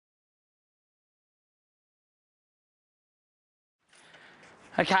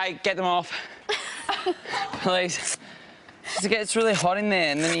Okay, get them off. Please. It gets really hot in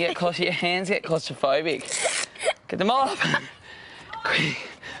there and then you get your hands get claustrophobic. Get them off. Quick.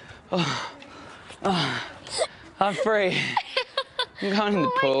 Oh. Oh. I'm free. I'm going in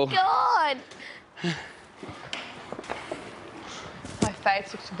the pool. Oh my God. My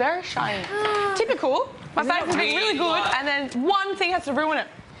face looks very shiny. Typical. My face has been really good and then one thing has to ruin it.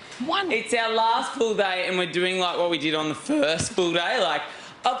 One. It's our last full day and we're doing like what we did on the first full day, like,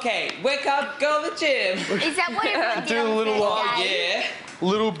 okay, wake up, go to the gym. Is that what everyone did on the little first while, day? Yeah.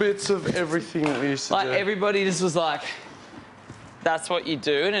 Little bits of everything that we used to Like do. everybody just was like, that's what you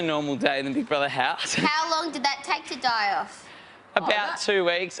do in a normal day in the Big Brother house. How long did that take to die off? About 2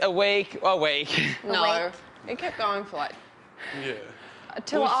 weeks, a week. No, it kept going for like Yeah.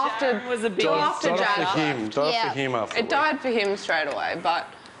 till Well, after Sharon was a bit till after Died Jada. for him. Died Yeah. for him after. It died for him straight away, but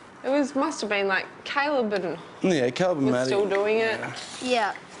it must have been like Caleb and Yeah, Caleb and was Maddie. still doing it.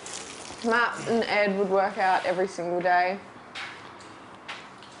 Yeah. Matt and Ed would work out every single day.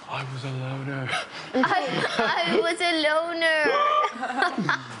 I was a loner. I was a loner.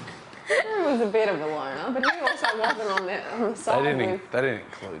 He was a bit of a loner, but he also wasn't on the side They with didn't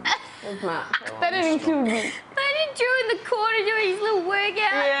include me. Matt. They didn't include me. I did Drew in the corner doing his little workout.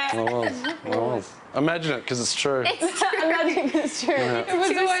 Yeah. I was. Imagine it, because it's true. It's true. Imagine it's true. It was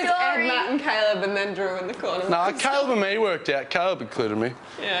True always Ed, story. Matt and Caleb and then Drew in the corner. Nah, Caleb and me worked out. Caleb included me.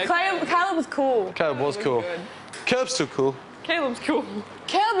 Yeah, Caleb was cool. Caleb was cool. good. Caleb's still cool. Caleb's cool.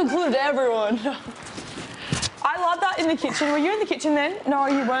 Caleb included everyone. I love that in the kitchen. Were you in the kitchen then? No,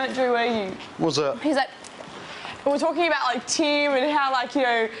 you weren't, Drew, were you? What's that? He's like, we were talking about like Tim and how like, you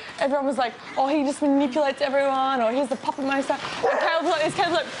know, everyone was like, oh, he just manipulates everyone, or he's the puppet master. And Caleb's like this,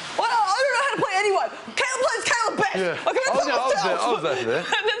 Caleb's like, well, I don't know how to play anyone. Caleb plays Caleb best. Yeah. I can I was there. And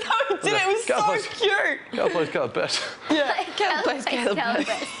that's how he did it. It was Caleb so plays- cute. Caleb plays Caleb best. Yeah, Caleb plays Caleb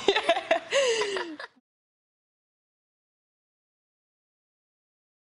best.